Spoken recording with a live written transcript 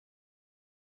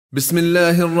بسم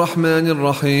الله الرحمن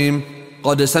الرحيم.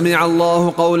 قد سمع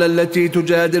الله قول التي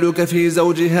تجادلك في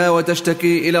زوجها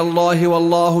وتشتكي إلى الله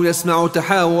والله يسمع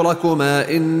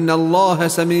تحاوركما إن الله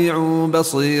سميع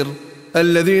بصير.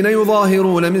 الذين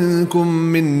يظاهرون منكم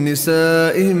من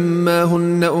نسائهم ما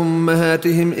هن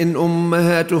أمهاتهم إن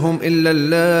أمهاتهم إلا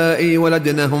اللائي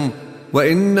ولدنهم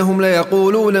وإنهم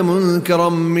ليقولون منكرا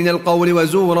من القول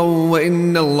وزورا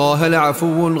وإن الله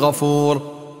لعفو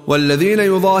غفور. والذين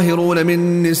يظاهرون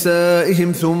من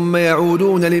نسائهم ثم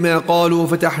يعودون لما قالوا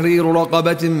فتحرير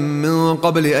رقبة من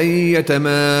قبل أن يتماسا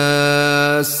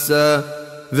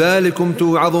ذلكم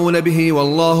توعظون به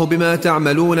والله بما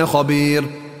تعملون خبير.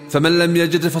 فمن لم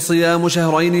يجد فصيام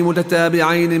شهرين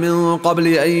متتابعين من قبل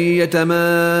أن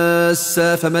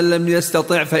يتماسا فمن لم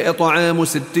يستطع فإطعام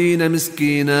 60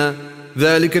 مسكينا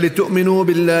ذلك لتؤمنوا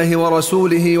بالله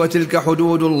ورسوله وتلك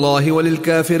حدود الله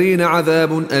وللكافرين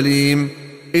عذاب أليم.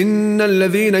 إن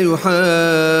الذين يحادون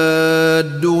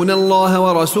الله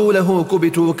ورسوله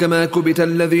كبتوا كما كبت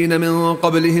الذين من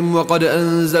قبلهم وقد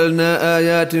أنزلنا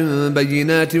آيات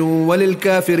بينات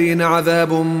وللكافرين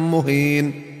عذاب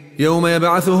مهين. يوم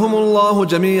يبعثهم الله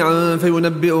جميعا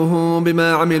فينبئهم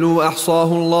بما عملوا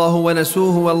أحصاه الله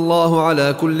ونسوه والله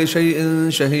على كل شيء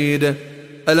شهيد.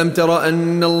 ألم تر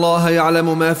أن الله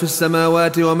يعلم ما في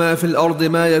السماوات وما في الأرض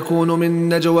ما يكون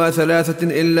من نجوى 3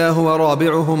 إلا هو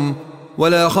رابعهم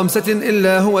ولا 5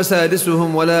 إلا هو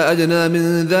سادسهم ولا أدنى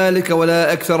من ذلك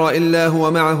ولا أكثر إلا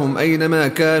هو معهم أينما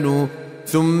كانوا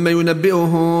ثم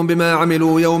ينبئهم بما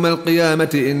عملوا يوم القيامة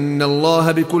إن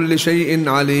الله بكل شيء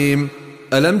عليم.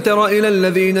 ألم تر إلى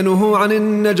الذين نهوا عن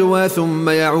النجوى ثم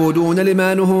يعودون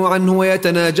لما نهوا عنه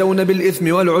ويتناجون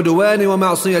بالإثم والعدوان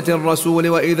ومعصية الرسول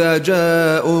وإذا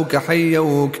جاءوك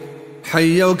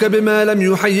حيوك بما لم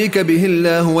يحيك به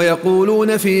الله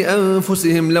ويقولون في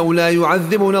أنفسهم لولا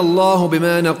يعذبنا الله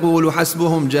بما نقول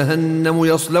حسبهم جهنم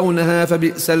يصلونها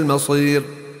فبئس المصير.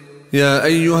 يا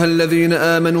أيها الذين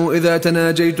آمنوا إذا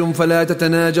تناجيتم فلا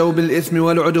تتناجوا بالإثم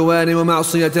والعدوان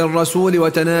ومعصية الرسول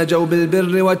وتناجوا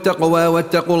بالبر والتقوى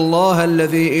واتقوا الله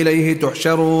الذي إليه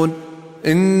تحشرون.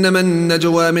 إنما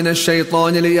النجوى من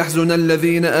الشيطان ليحزن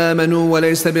الذين آمنوا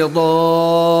وليس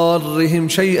بضارهم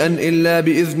شيئا إلا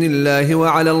بإذن الله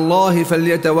وعلى الله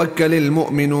فليتوكل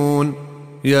المؤمنون.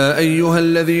 يا أيها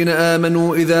الذين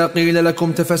آمنوا إذا قيل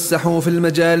لكم تفسحوا في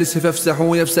المجالس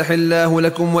فافسحوا يفسح الله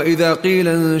لكم وإذا قيل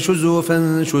انشزوا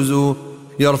فانشزوا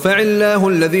يرفع الله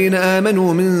الذين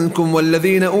آمنوا منكم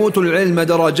والذين أوتوا العلم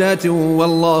درجات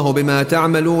والله بما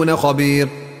تعملون خبير.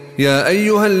 يا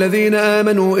أيها الذين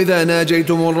آمنوا إذا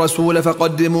ناجيتم الرسول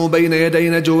فقدموا بين يدي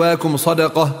نجواكم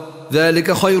صدقة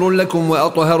ذلك خير لكم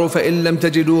وأطهر فإن لم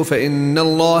تجدوا فإن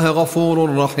الله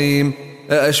غفور رحيم.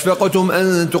 أأشفقتم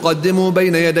أن تقدموا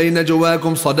بين يدي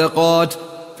نجواكم صدقات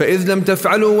فإذ لم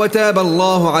تفعلوا وتاب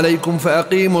الله عليكم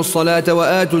فأقيموا الصلاة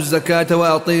وآتوا الزكاة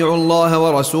وأطيعوا الله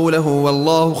ورسوله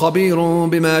والله خبير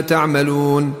بما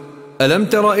تعملون. ألم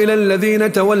تر إلى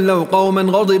الذين تولوا قوما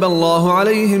غضب الله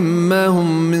عليهم ما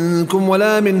هم منكم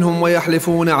ولا منهم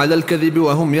ويحلفون على الكذب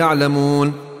وهم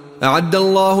يعلمون أعد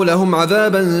الله لهم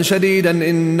عذابا شديدا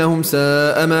إنهم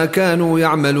ساء ما كانوا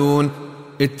يعملون.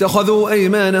 اتخذوا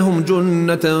أيمانهم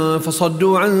جنة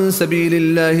فصدوا عن سبيل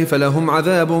الله فلهم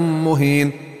عذاب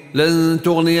مهين. لن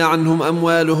تغني عنهم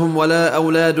أموالهم ولا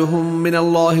أولادهم من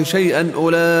الله شيئا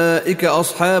أولئك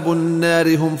أصحاب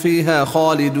النار هم فيها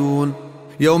خالدون.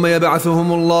 يوم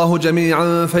يبعثهم الله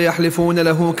جميعا فيحلفون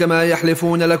له كما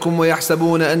يحلفون لكم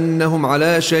ويحسبون أنهم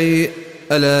على شيء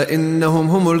ألا إنهم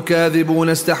هم الكاذبون.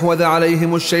 استحوذ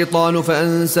عليهم الشيطان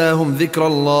فأنساهم ذكر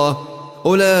الله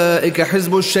أولئك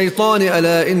حزب الشيطان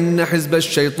ألا إن حزب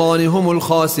الشيطان هم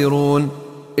الخاسرون.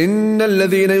 إن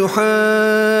الذين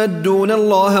يحادون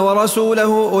الله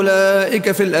ورسوله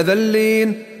أولئك في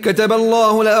الأذلين كتب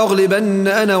الله لأغلبن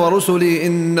أنا ورسلي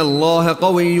إن الله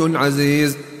قوي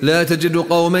عزيز. لا تجد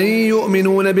قوما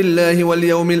يؤمنون بالله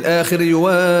واليوم الآخر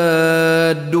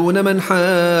يوادون من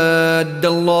حاد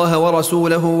الله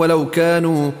ورسوله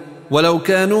ولو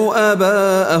كانوا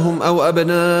آباءهم أو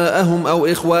أبناءهم أو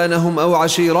إخوانهم أو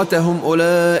عشيرتهم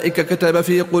أولئك كتب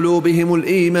في قلوبهم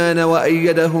الإيمان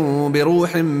وأيدهم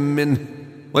بروح منه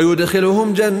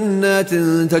ويدخلهم جنات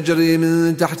تجري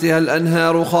من تحتها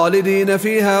الأنهار خالدين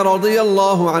فيها رضي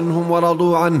الله عنهم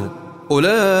ورضوا عنه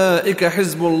أولئك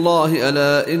حزب الله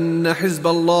ألا إن حزب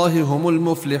الله هم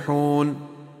المفلحون.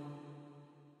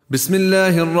 بسم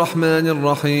الله الرحمن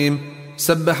الرحيم.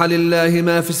 سبح لله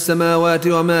ما في السماوات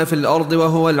وما في الأرض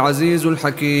وهو العزيز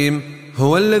الحكيم.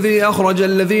 هو الذي أخرج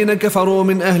الذين كفروا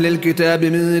من أهل الكتاب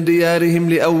من ديارهم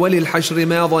لأول الحشر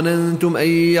ما ظننتم أن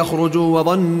يخرجوا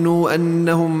وظنوا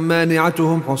أنهم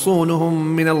مانعتهم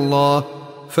حصونهم من الله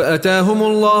فأتاهم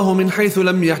الله من حيث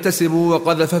لم يحتسبوا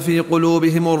وقذف في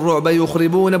قلوبهم الرعب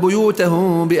يخربون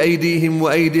بيوتهم بأيديهم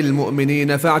وأيدي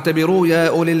المؤمنين فاعتبروا يا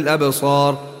أولي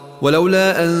الأبصار.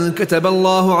 ولولا أن كتب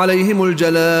الله عليهم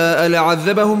الجلاء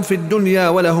لعذبهم في الدنيا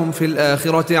ولهم في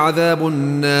الآخرة عذاب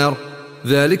النار،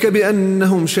 ذلك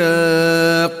بأنهم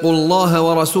شاقوا الله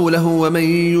ورسوله ومن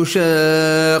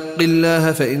يشاق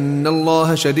الله فإن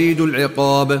الله شديد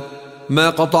العقاب. ما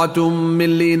قطعتم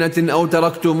من لينة أو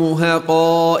تركتموها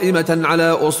قائمة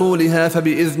على أصولها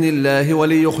فبإذن الله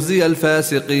وليخزي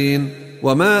الفاسقين.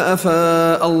 وما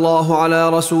أفاء الله على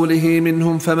رسوله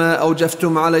منهم فما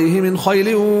أوجفتم عليه من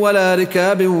خيل ولا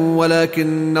ركاب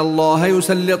ولكن الله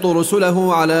يسلط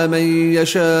رسله على من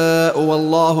يشاء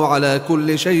والله على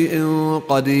كل شيء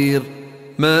قدير.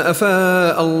 ما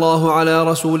أفاء الله على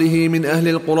رسوله من أهل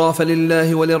القرى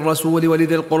فلله وللرسول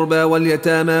ولذي القربى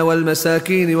واليتامى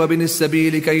والمساكين وابن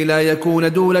السبيل كي لا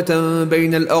يكون دولة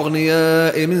بين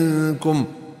الأغنياء منكم.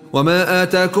 وما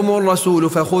آتاكم الرسول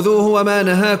فخذوه وما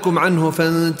نهاكم عنه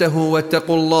فانتهوا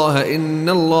واتقوا الله إن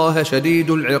الله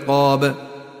شديد العقاب.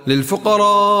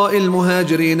 للفقراء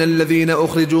المهاجرين الذين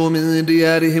أخرجوا من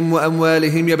ديارهم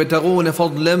وأموالهم يبتغون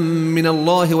فضلا من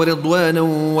الله ورضوانا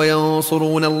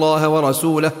وينصرون الله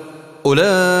ورسوله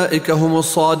أولئك هم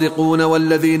الصادقون.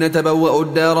 والذين تبوأوا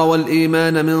الدار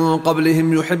والإيمان من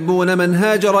قبلهم يحبون من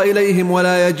هاجر إليهم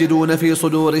ولا يجدون في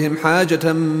صدورهم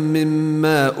حاجة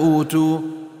مما أوتوا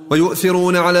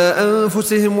ويؤثرون على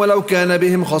أنفسهم ولو كان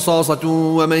بهم خصاصة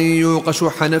ومن يوق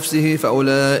شح نفسه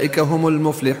فأولئك هم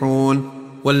المفلحون.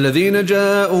 والذين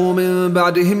جاءوا من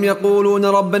بعدهم يقولون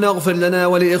ربنا اغفر لنا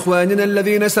ولإخواننا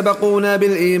الذين سبقونا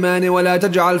بالإيمان ولا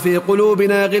تجعل في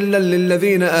قلوبنا غلا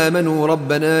للذين آمنوا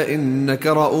ربنا إنك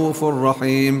رؤوف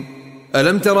رحيم.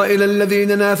 ألم تر إلى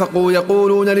الذين نافقوا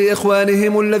يقولون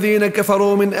لإخوانهم الذين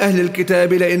كفروا من أهل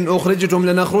الكتاب لئن أخرجتم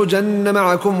لنخرجن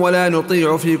معكم ولا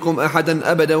نطيع فيكم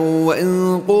أحدا أبدا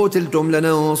وإن قوتلتم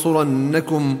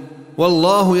لننصرنكم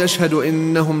والله يشهد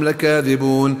إنهم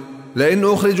لكاذبون. لئن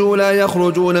أخرجوا لا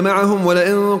يخرجون معهم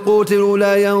ولئن قوتلوا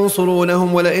لا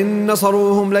ينصرونهم ولئن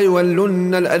نصروهم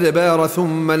ليولن الأدبار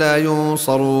ثم لا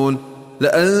ينصرون.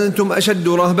 لأنتم أشد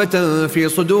رهبة في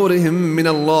صدورهم من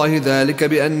الله ذلك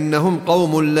بأنهم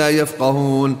قوم لا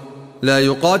يفقهون. لا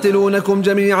يقاتلونكم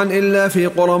جميعا إلا في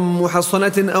قرى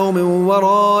محصنة أو من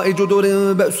وراء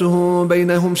جدر بأسهم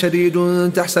بينهم شديد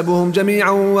تحسبهم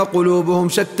جميعا وقلوبهم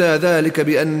شتى ذلك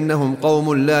بأنهم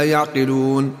قوم لا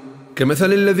يعقلون.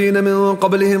 كمثل الذين من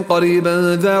قبلهم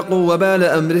قريبا ذاقوا وبال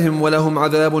أمرهم ولهم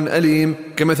عذاب أليم.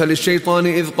 كمثل الشيطان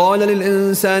إذ قال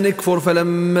للإنسان اكفر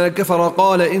فلما كفر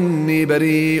قال إني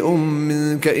بريء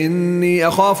منك إني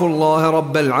أخاف الله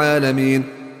رب العالمين.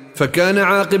 فكان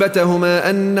عاقبتهما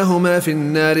أنهما في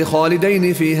النار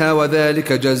خالدين فيها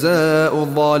وذلك جزاء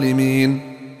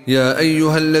الظالمين. يا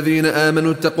أيها الذين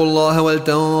آمنوا اتقوا الله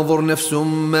ولتنظر نفس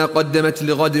ما قدمت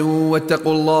لغد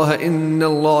واتقوا الله إن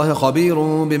الله خبير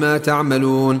بما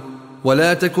تعملون.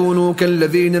 ولا تكونوا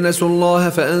كالذين نسوا الله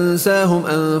فأنساهم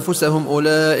أنفسهم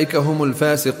أولئك هم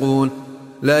الفاسقون.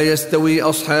 لا يستوي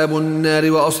أصحاب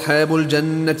النار وأصحاب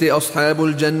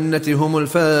الجنة هم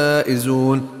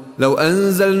الفائزون. لو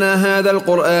أنزلنا هذا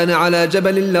القرآن على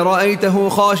جبل لرأيته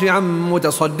خاشعا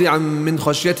متصدعا من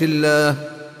خشية الله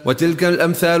وتلك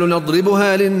الأمثال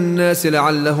نضربها للناس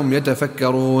لعلهم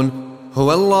يتفكرون.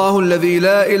 هو الله الذي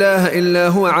لا إله إلا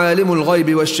هو عالم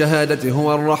الغيب والشهادة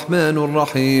هو الرحمن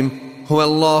الرحيم. هو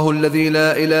الله الذي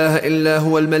لا إله إلا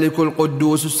هو الملك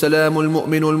القدوس السلام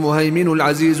المؤمن المهيمن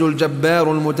العزيز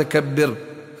الجبار المتكبر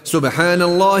سبحان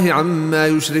الله عما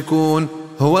يشركون.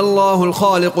 هو الله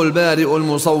الخالق البارئ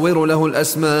المصور له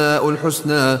الأسماء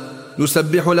الحسنى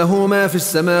يسبح له ما في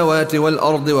السماوات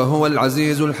والأرض وهو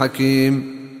العزيز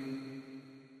الحكيم.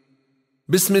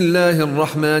 بسم الله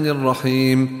الرحمن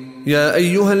الرحيم. يا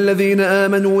أيها الذين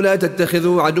آمنوا لا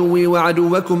تتخذوا عدوي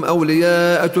وعدوكم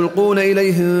أولياء تلقون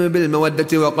إليهم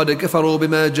بالمودة وقد كفروا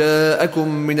بما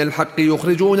جاءكم من الحق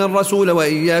يخرجون الرسول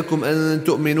وإياكم أن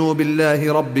تؤمنوا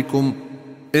بالله ربكم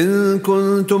إن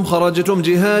كنتم خرجتم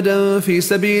جهادا في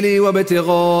سبيلي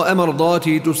وابتغاء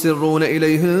مرضاتي تسرون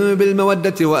إليهم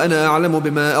بالمودة وأنا أعلم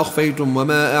بما أخفيتم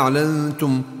وما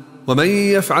أعلنتم ومن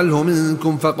يفعله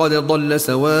منكم فقد ضل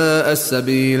سواء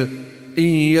السبيل. إن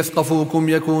يثقفوكم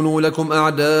يكونوا لكم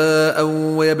أعداء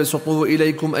ويبسطوا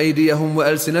إليكم أيديهم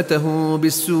وألسنتهم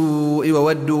بالسوء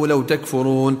وودوا لو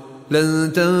تكفرون.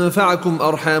 لن تنفعكم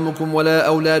أرحامكم ولا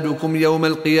أولادكم يوم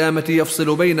القيامة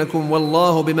يفصل بينكم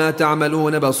والله بما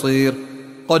تعملون بصير.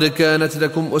 قد كانت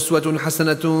لكم أسوة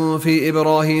حسنة في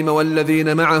إبراهيم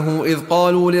والذين معه إذ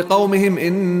قالوا لقومهم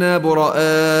إنا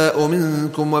براء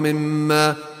منكم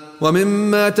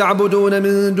وممما تعبدون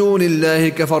من دون الله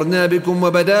كفرنا بكم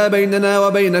وبدا بيننا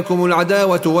وبينكم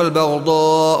العداوة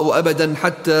والبغضاء أبدا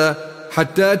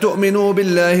حتى تؤمنوا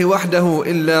بالله وحده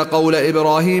إلا قول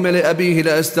إبراهيم لأبيه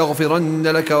لأستغفرن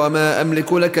لك وما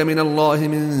أملك لك من الله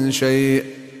من شيء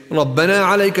ربنا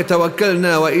عليك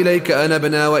توكلنا وإليك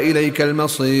أنبنا وإليك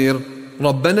المصير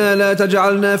ربنا لا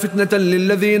تجعلنا فتنة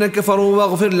للذين كفروا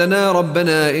واغفر لنا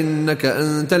ربنا إنك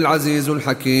أنت العزيز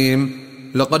الحكيم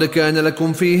لقد كان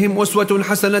لكم فيهم أسوة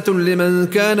حسنة لمن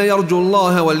كان يرجو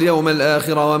الله واليوم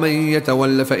الآخر ومن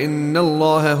يتول فإن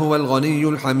الله هو الغني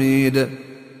الحميد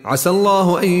عسى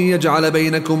الله أن يجعل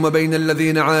بينكم وبين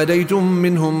الذين عاديتم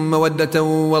منهم مودة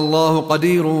والله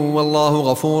قدير والله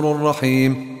غفور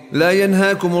رحيم لا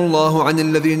ينهاكم الله عن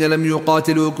الذين لم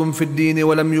يقاتلوكم في الدين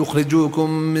ولم يخرجوكم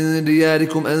من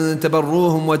دياركم أن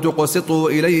تبروهم وتقسطوا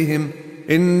إليهم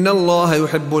إن الله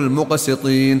يحب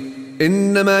المقسطين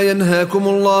إنما ينهاكم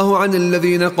الله عن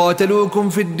الذين قاتلوكم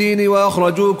في الدين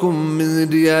وأخرجوكم من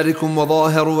دياركم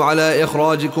وظاهروا على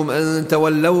إخراجكم أن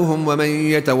تولوهم ومن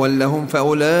يتولهم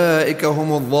فأولئك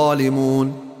هم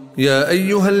الظالمون يا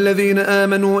أيها الذين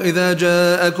آمنوا إذا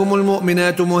جاءكم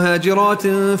المؤمنات مهاجرات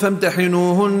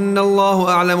فامتحنوهن الله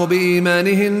أعلم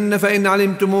بإيمانهن فإن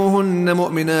علمتموهن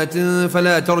مؤمنات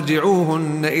فلا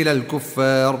ترجعوهن إلى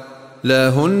الكفار لا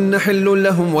هن حل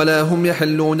لهم ولا هم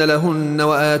يحلون لهن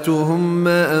وآتوهم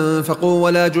ما أنفقوا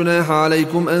ولا جناح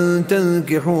عليكم أن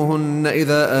تنكحوهن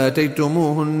إذا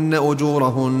آتيتموهن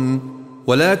أجورهن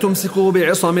ولا تمسكوا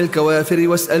بعصم الكوافر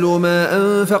واسألوا ما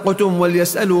أنفقتم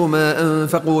وليسألوا ما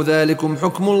أنفقوا ذلكم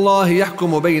حكم الله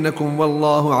يحكم بينكم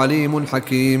والله عليم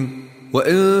حكيم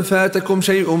وإن فاتكم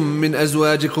شيء من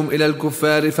أزواجكم إلى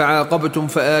الكفار فعاقبتم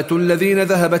فآتوا الذين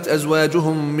ذهبت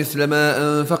أزواجهم مثل ما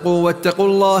أنفقوا واتقوا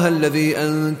الله الذي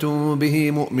أنتم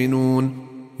به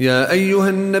مؤمنون يا أيها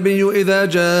النبي إذا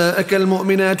جاءك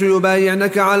المؤمنات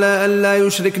يبايعنك على أن لا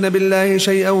يشركن بالله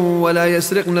شيئا ولا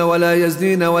يسرقن ولا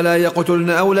يزنين ولا يقتلن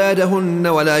أولادهن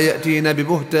ولا يأتين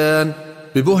ببهتان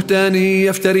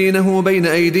يفترينه بين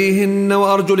أيديهن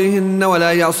وأرجلهن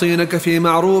ولا يعصينك في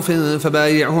معروف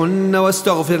فبايعهن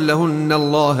واستغفر لهن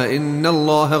الله إن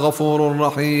الله غفور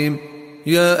رحيم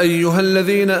يا أيها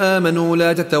الذين آمنوا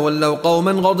لا تتولوا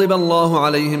قوما غضب الله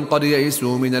عليهم قد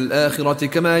يئسوا من الآخرة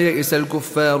كما يئس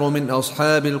الكفار من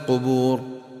أصحاب القبور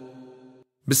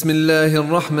بسم الله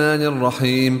الرحمن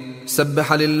الرحيم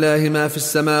سبح لله ما في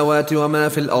السماوات وما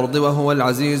في الأرض وهو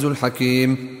العزيز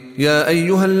الحكيم يا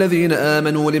أيها الذين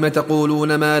آمنوا لم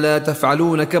تقولون ما لا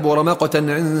تفعلون كبر مقتا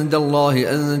عند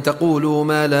الله أن تقولوا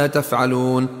ما لا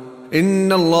تفعلون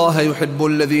إن الله يحب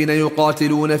الذين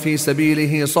يقاتلون في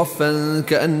سبيله صفا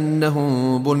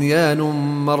كأنهم بنيان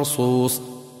مرصوص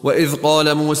وإذ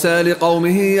قال موسى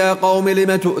لقومه يا قوم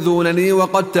لم تؤذونني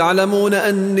وقد تعلمون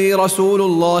أني رسول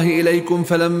الله إليكم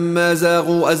فلما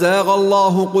زاغوا أزاغ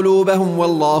الله قلوبهم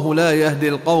والله لا يهدي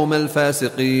القوم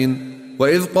الفاسقين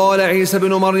وإذ قال عيسى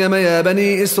ابن مريم يا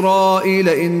بني إسرائيل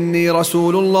إني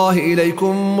رسول الله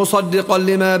إليكم مصدقا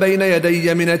لما بين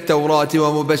يدي من التوراة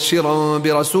ومبشرا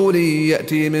برسول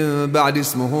يأتي من بعد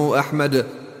اسمه أحمد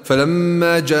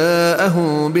فلما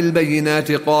جاءهم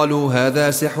بالبينات قالوا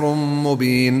هذا سحر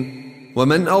مبين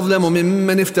ومن أظلم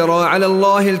ممن افترى على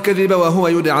الله الكذب وهو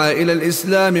يدعى إلى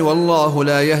الإسلام والله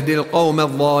لا يهدي القوم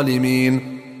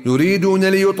الظالمين يريدون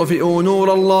ليطفئوا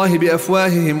نور الله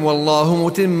بأفواههم والله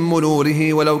متم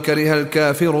نوره ولو كره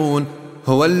الكافرون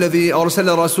هو الذي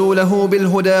أرسل رسوله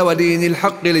بالهدى ودين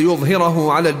الحق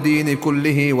ليظهره على الدين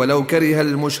كله ولو كره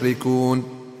المشركون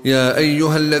يا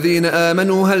أيها الذين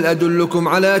آمنوا هل أدلكم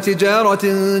على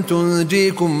تجارة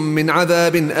تنجيكم من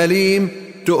عذاب أليم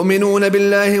تؤمنون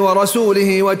بالله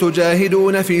ورسوله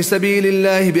وتجاهدون في سبيل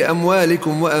الله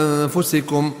بأموالكم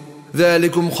وأنفسكم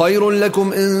ذلكم خير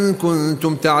لكم إن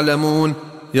كنتم تعلمون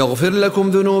يغفر لكم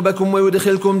ذنوبكم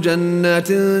ويدخلكم جنات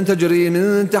تجري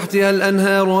من تحتها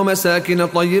الأنهار ومساكن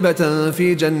طيبة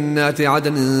في جنات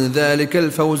عدن ذلك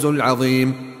الفوز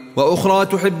العظيم وأخرى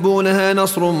تحبونها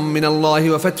نصر من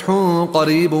الله وفتح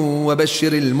قريب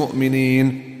وبشر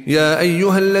المؤمنين يا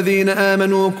أيها الذين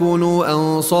آمنوا كونوا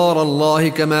أنصار الله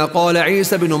كما قال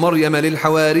عيسى بن مريم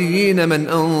للحواريين من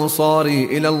أنصاري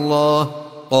إلى الله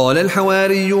قال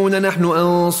الحواريون نحن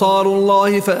أنصار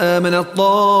الله فآمنت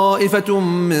طائفة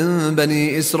من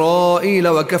بني إسرائيل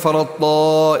وكفرت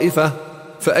طائفة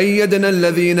فأيدنا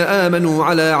الذين آمنوا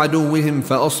على عدوهم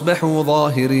فأصبحوا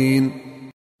ظاهرين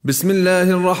بسم الله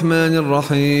الرحمن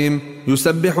الرحيم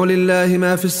يسبح لله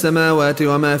ما في السماوات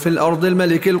وما في الأرض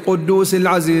الملك القدوس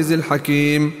العزيز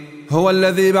الحكيم هو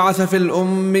الذي بعث في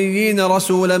الأميين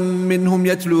رسولا منهم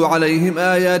يتلو عليهم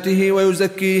آياته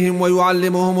ويزكيهم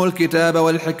ويعلمهم الكتاب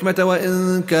والحكمة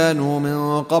وإن كانوا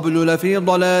من قبل لفي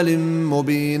ضلال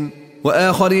مبين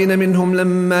وآخرين منهم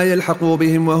لما يلحقوا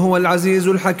بهم وهو العزيز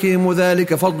الحكيم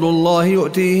ذلك فضل الله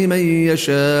يؤتيه من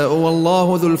يشاء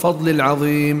والله ذو الفضل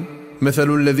العظيم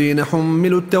مثل الذين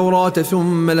حملوا التوراة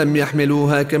ثم لم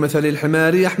يحملوها كمثل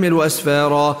الحمار يحمل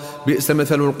أسفارا بئس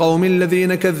مثل القوم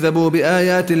الذين كذبوا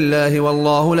بآيات الله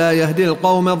والله لا يهدي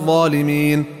القوم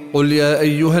الظالمين قل يا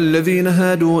أيها الذين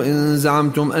هادوا إن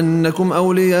زعمتم أنكم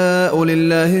أولياء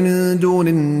لله من دون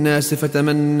الناس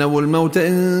فتمنوا الموت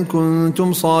إن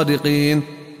كنتم صادقين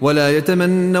ولا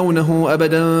يتمنونه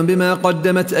أبدا بما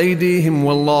قدمت أيديهم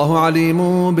والله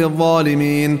عليم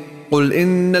بالظالمين قل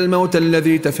إن الموت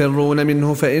الذي تفرون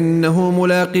منه فإنه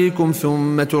ملاقيكم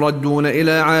ثم تردون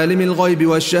إلى عالم الغيب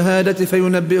والشهادة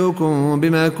فينبئكم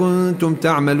بما كنتم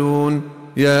تعملون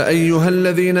يا أيها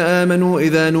الذين آمنوا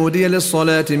إذا نودي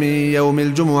للصلاة من يوم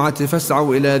الجمعة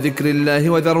فاسعوا إلى ذكر الله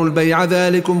وذروا البيع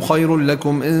ذلكم خير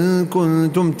لكم إن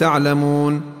كنتم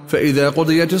تعلمون فإذا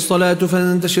قضيت الصلاة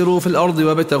فانتشروا في الأرض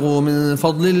وابتغوا من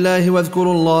فضل الله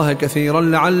واذكروا الله كثيرا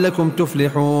لعلكم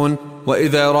تفلحون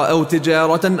وإذا رأوا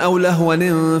تجارة أو لهوا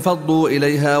انفضوا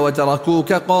إليها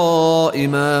وتركوك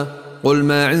قائما قل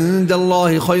ما عند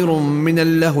الله خير من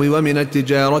اللهو ومن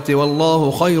التجارة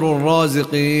والله خير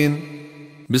الرازقين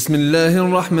بسم الله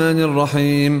الرحمن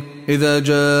الرحيم إذا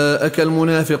جاءك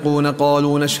المنافقون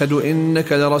قالوا نشهد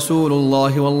إنك لرسول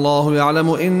الله والله يعلم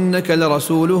إنك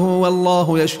لرسوله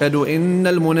والله يشهد إن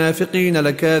المنافقين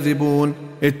لكاذبون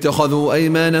اتخذوا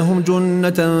أيمانهم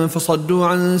جنة فصدوا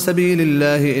عن سبيل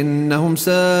الله إنهم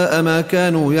ساء ما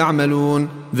كانوا يعملون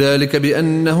ذلك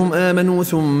بأنهم آمنوا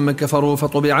ثم كفروا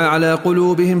فطبع على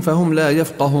قلوبهم فهم لا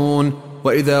يفقهون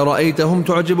وإذا رأيتهم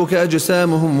تعجبك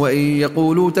أجسامهم وإن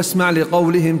يقولوا تسمع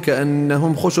لقولهم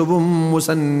كأنهم خشب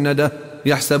مسندة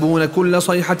يحسبون كل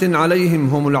صيحة عليهم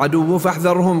هم العدو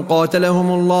فاحذرهم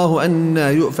قاتلهم الله أنى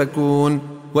يؤفكون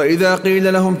وإذا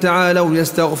قيل لهم تعالوا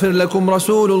يستغفر لكم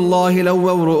رسول الله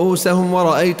لووا رؤوسهم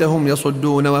ورأيتهم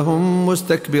يصدون وهم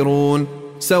مستكبرون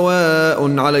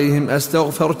سواء عليهم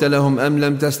أستغفرت لهم أم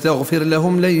لم تستغفر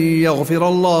لهم لن يغفر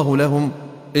الله لهم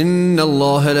إن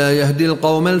الله لا يهدي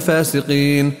القوم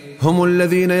الفاسقين هم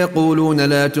الذين يقولون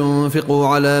لا تنفقوا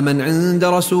على من عند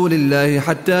رسول الله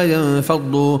حتى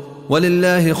ينفضوا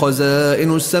ولله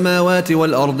خزائن السماوات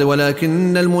والأرض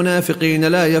ولكن المنافقين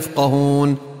لا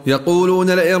يفقهون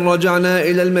يقولون لئن رجعنا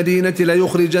إلى المدينة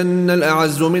ليخرجن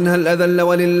الأعز منها الأذل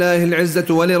ولله العزة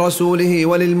ولرسوله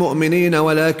وللمؤمنين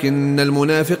ولكن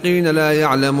المنافقين لا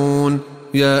يعلمون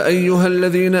يا أيها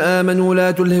الذين آمنوا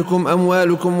لا تلهكم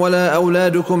أموالكم ولا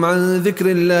أولادكم عن ذكر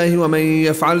الله ومن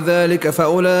يفعل ذلك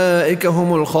فأولئك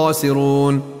هم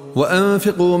الخاسرون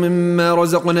وأنفقوا مما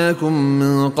رزقناكم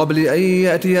من قبل أن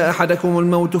يأتي أحدكم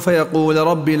الموت فيقول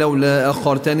رب لولا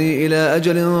أخرتني إلى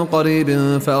أجل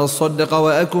قريب فأصدق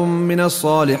وأكن من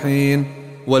الصالحين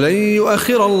ولن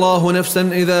يؤخر الله نفسا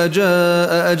إذا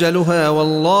جاء أجلها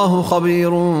والله خبير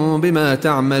بما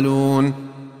تعملون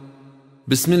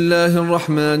بسم الله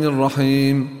الرحمن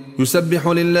الرحيم يسبح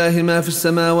لله ما في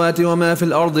السماوات وما في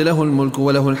الأرض له الملك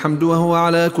وله الحمد وهو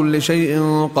على كل شيء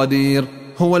قدير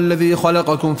هو الذي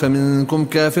خلقكم فمنكم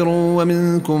كافر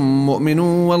ومنكم مؤمن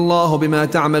والله بما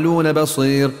تعملون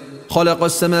بصير خلق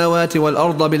السماوات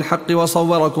والأرض بالحق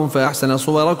وصوركم فأحسن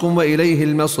صوركم وإليه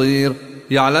المصير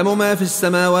يعلم ما في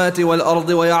السماوات والأرض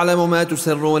ويعلم ما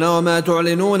تسرون وما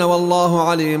تعلنون والله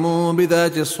عليم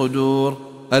بذات الصدور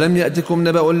ألم يأتكم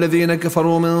نبأ الذين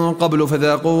كفروا من قبل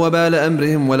فذاقوا وبال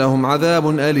أمرهم ولهم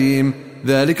عذاب أليم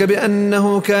ذلك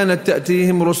بأنه كانت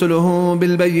تأتيهم رسلهم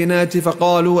بالبينات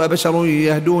فقالوا أبشر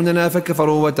يهدوننا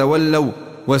فكفروا وتولوا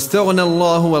واستغنى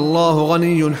الله والله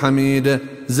غني حميد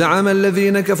زعم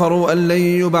الذين كفروا أن لن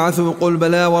يبعثوا قل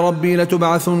بلى وربي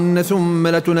لتبعثن ثم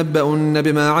لتنبؤن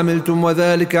بما عملتم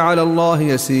وذلك على الله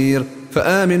يسير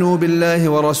فآمنوا بالله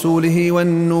ورسوله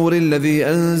والنور الذي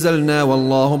أنزلنا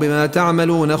والله بما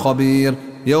تعملون خبير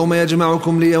يوم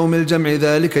يجمعكم ليوم الجمع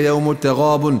ذلك يوم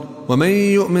التغابن ومن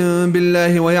يؤمن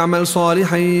بالله ويعمل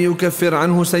صالحا يكفر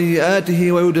عنه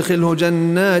سيئاته ويدخله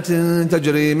جنات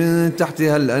تجري من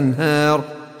تحتها الأنهار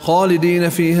خالدين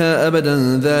فيها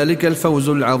أبدا ذلك الفوز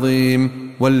العظيم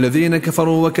والذين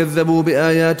كفروا وكذبوا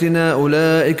بآياتنا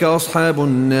أولئك أصحاب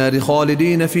النار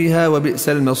خالدين فيها وبئس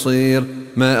المصير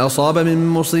ما أصاب من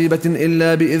مصيبة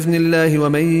إلا بإذن الله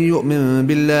ومن يؤمن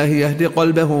بالله يهد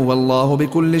قلبه والله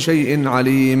بكل شيء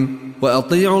عليم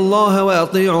وأطيعوا الله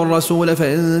وأطيعوا الرسول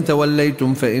فإن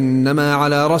توليتم فإنما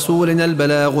على رسولنا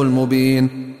البلاغ المبين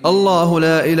الله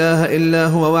لا إله إلا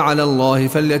هو وعلى الله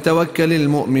فليتوكل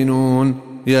المؤمنون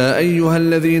يا أيها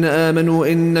الذين آمنوا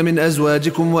إن من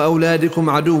أزواجكم وأولادكم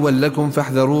عدوا لكم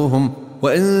فاحذروهم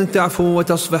وإن تعفوا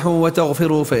وتصفحوا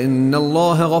وتغفروا فإن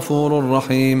الله غفور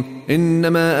رحيم.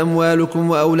 إنما أموالكم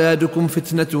وأولادكم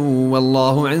فتنة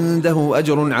والله عنده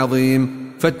أجر عظيم.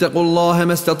 فاتقوا الله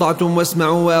ما استطعتم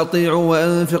واسمعوا وأطيعوا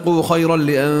وأنفقوا خيرا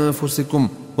لأنفسكم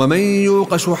ومن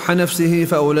يوق شح نفسه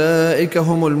فأولئك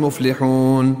هم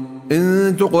المفلحون.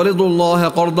 إن تقرضوا الله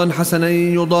قرضا حسنا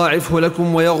يضاعفه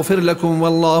لكم ويغفر لكم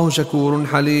والله شكور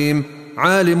حليم.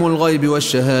 عالم الغيب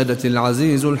والشهادة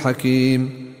العزيز الحكيم.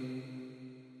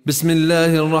 بسم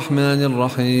الله الرحمن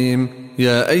الرحيم.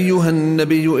 يا أيها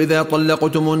النبي إذا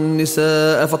طلقتم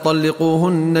النساء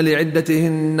فطلقوهن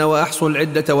لعدتهن وأحصوا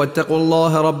العدة واتقوا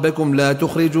الله ربكم لا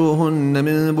تخرجوهن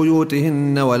من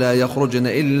بيوتهن ولا يخرجن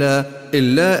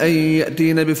إلا أن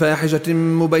يأتين بفاحشة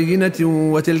مبينة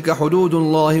وتلك حدود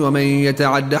الله ومن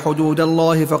يتعد حدود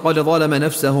الله فقد ظلم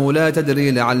نفسه لا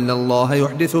تدري لعل الله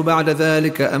يحدث بعد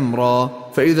ذلك أمرا.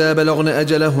 فإذا بلغن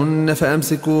أجلهن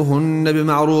فأمسكوهن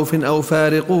بمعروف أو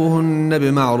فارقوهن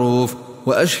بمعروف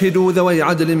وأشهدوا ذوي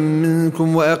عدل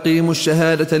منكم وأقيموا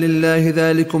الشهادة لله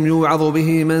ذلكم يوعظ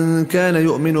به من كان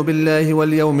يؤمن بالله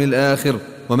واليوم الآخر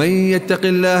ومن يتق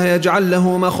الله يجعل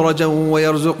له مخرجا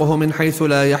ويرزقه من حيث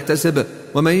لا يحتسب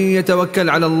ومن يتوكل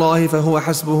على الله فهو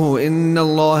حسبه إن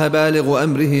الله بالغ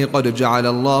أمره قد جعل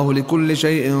الله لكل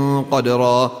شيء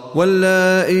قدرا.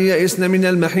 واللائي يئسن من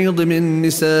المحيض من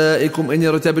نسائكم إن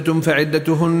ارتبتم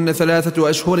فعدتهن 3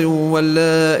 أشهر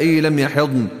واللائي لم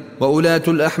يحضن وأولاة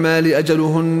الأحمال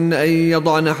أجلهن أن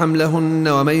يضعن حملهن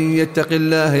ومن يتق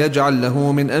الله يجعل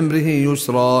له من أمره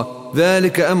يسرا.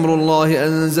 ذلك أمر الله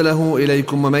أنزله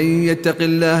إليكم ومن يتق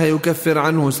الله يكفر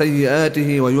عنه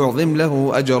سيئاته ويعظم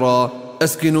له أجرا.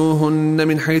 أسكنوهن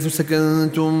من حيث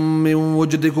سكنتم من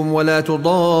وجدكم ولا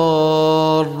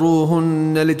تضاروهن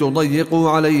لتضيقوا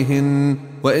عليهن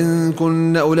وإن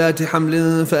كن أولات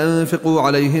حمل فأنفقوا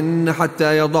عليهن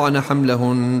حتى يضعن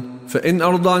حملهن فإن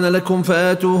أرضعن لكم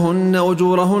فآتوهن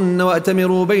أجورهن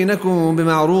وأتمروا بينكم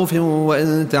بمعروف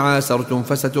وإن تعاسرتم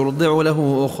فسترضع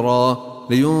له أخرى.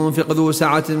 لينفق ذو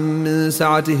سعة من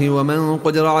سعته ومن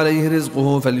قدر عليه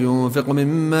رزقه فلينفق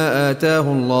مما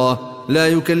آتاه الله لا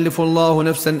يكلف الله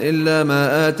نفسا إلا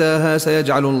ما آتاها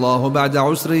سيجعل الله بعد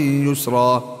عسر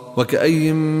يسرا.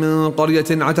 وكأي من قرية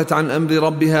عتت عن أمر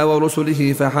ربها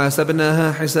ورسله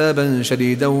فحاسبناها حسابا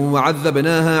شديدا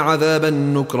وعذبناها عذابا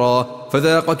نكرا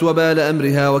فذاقت وبال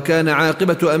أمرها وكان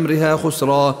عاقبة أمرها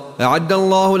خسرا. أعد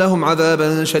الله لهم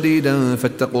عذابا شديدا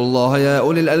فاتقوا الله يا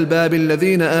أولي الألباب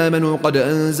الذين آمنوا قد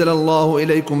أنزل الله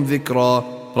إليكم ذكرا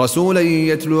رسولا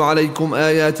يتلو عليكم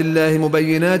آيات الله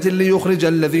مبينات ليخرج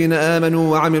الذين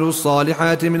آمنوا وعملوا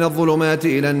الصالحات من الظلمات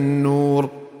إلى النور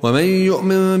ومن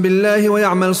يؤمن بالله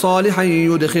ويعمل صالحا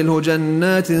يدخله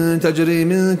جنات تجري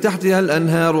من تحتها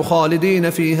الأنهار خالدين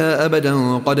فيها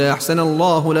أبدا قد أحسن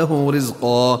الله له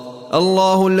رزقا.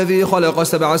 الله الذي خلق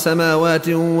 7 سماوات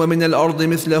ومن الأرض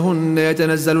مثلهن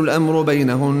يتنزل الأمر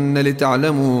بينهن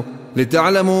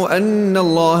لتعلموا أن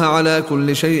الله على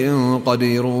كل شيء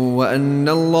قدير وأن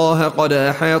الله قد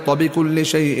أحاط بكل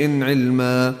شيء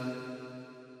علما.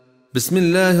 بسم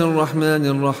الله الرحمن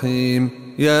الرحيم.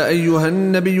 يا أيها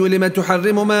النبي لم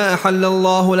تحرم ما أحل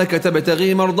الله لك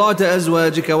تبتغي مرضات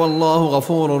أزواجك والله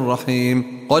غفور رحيم.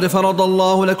 قد فرض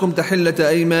الله لكم تحلة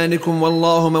أيمانكم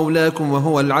والله مولاكم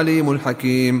وهو العليم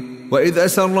الحكيم. وإذ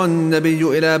أسر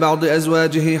النبي إلى بعض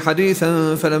أزواجه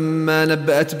حديثا فلما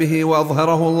نبأت به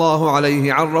وأظهره الله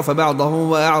عليه عرف بعضه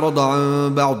وأعرض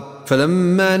عن بعض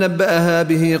فلما نبأها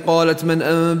به قالت من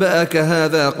أنبأك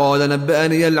هذا قال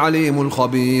نبأني العليم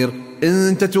الخبير.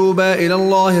 إن تتوبا إلى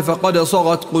الله فقد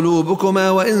صغت قلوبكما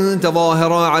وإن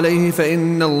تظاهرا عليه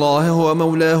فإن الله هو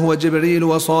مولاه وجبريل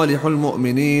وصالح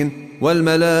المؤمنين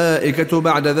والملائكة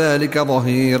بعد ذلك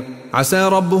ظهير. عسى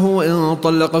ربه إن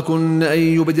طلقكن أن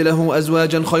يبدله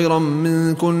أزواجا خيرا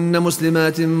منكن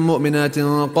مسلمات مؤمنات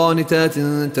قانتات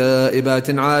تائبات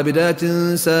عابدات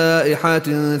سائحات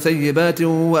ثيبات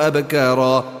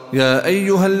وأبكارا. يا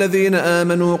أيها الذين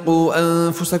آمنوا قوا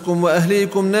أنفسكم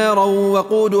وأهليكم نارا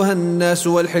وقودها الناس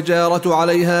والحجارة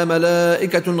عليها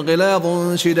ملائكة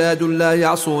غلاظ شداد لا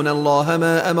يعصون الله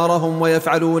ما أمرهم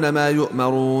ويفعلون ما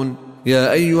يؤمرون.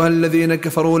 يا أيها الذين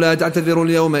كفروا لا تعتذروا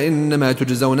اليوم إنما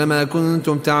تجزون ما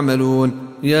كنتم تعملون.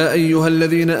 يا أيها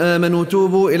الذين آمنوا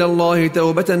توبوا إلى الله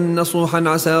توبة نصوحا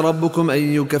عسى ربكم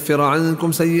أن يكفر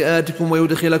عنكم سيئاتكم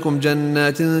ويدخلكم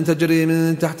جنات تجري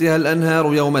من تحتها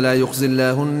الأنهار يوم لا يخزي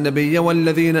الله النبي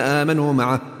والذين آمنوا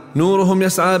معه نورهم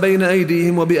يسعى بين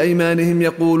أيديهم وبأيمانهم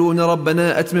يقولون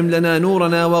ربنا أتمم لنا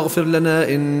نورنا واغفر لنا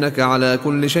إنك على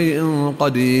كل شيء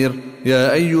قدير.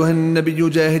 يا أيها النبي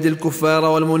جاهد الكفار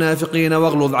والمنافقين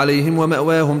واغلظ عليهم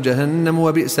ومأواهم جهنم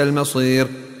وبئس المصير.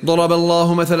 ضرب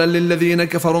الله مثلا للذين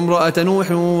كفروا امرأة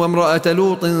نوح وامرأة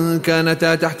لوط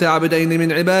كانتا تحت عبدين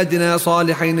من عبادنا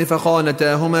صالحين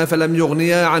فخانتاهما فلم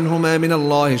يغنيا عنهما من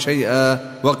الله شيئا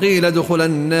وقيل ادخلا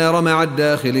النار مع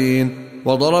الداخلين.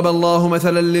 وضرب الله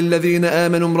مثلا للذين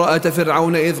آمنوا امرأة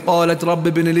فرعون إذ قالت رب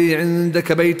ابن لي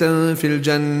عندك بيتا في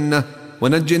الجنة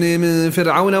ونجني من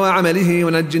فرعون وعمله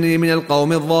ونجني من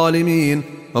القوم الظالمين.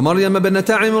 ومريم ابنة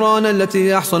عمران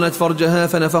التي أحصنت فرجها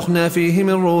فنفخنا فيه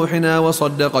من روحنا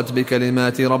وصدقت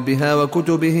بكلمات ربها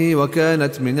وكتبه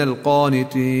وكانت من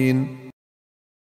القانتين.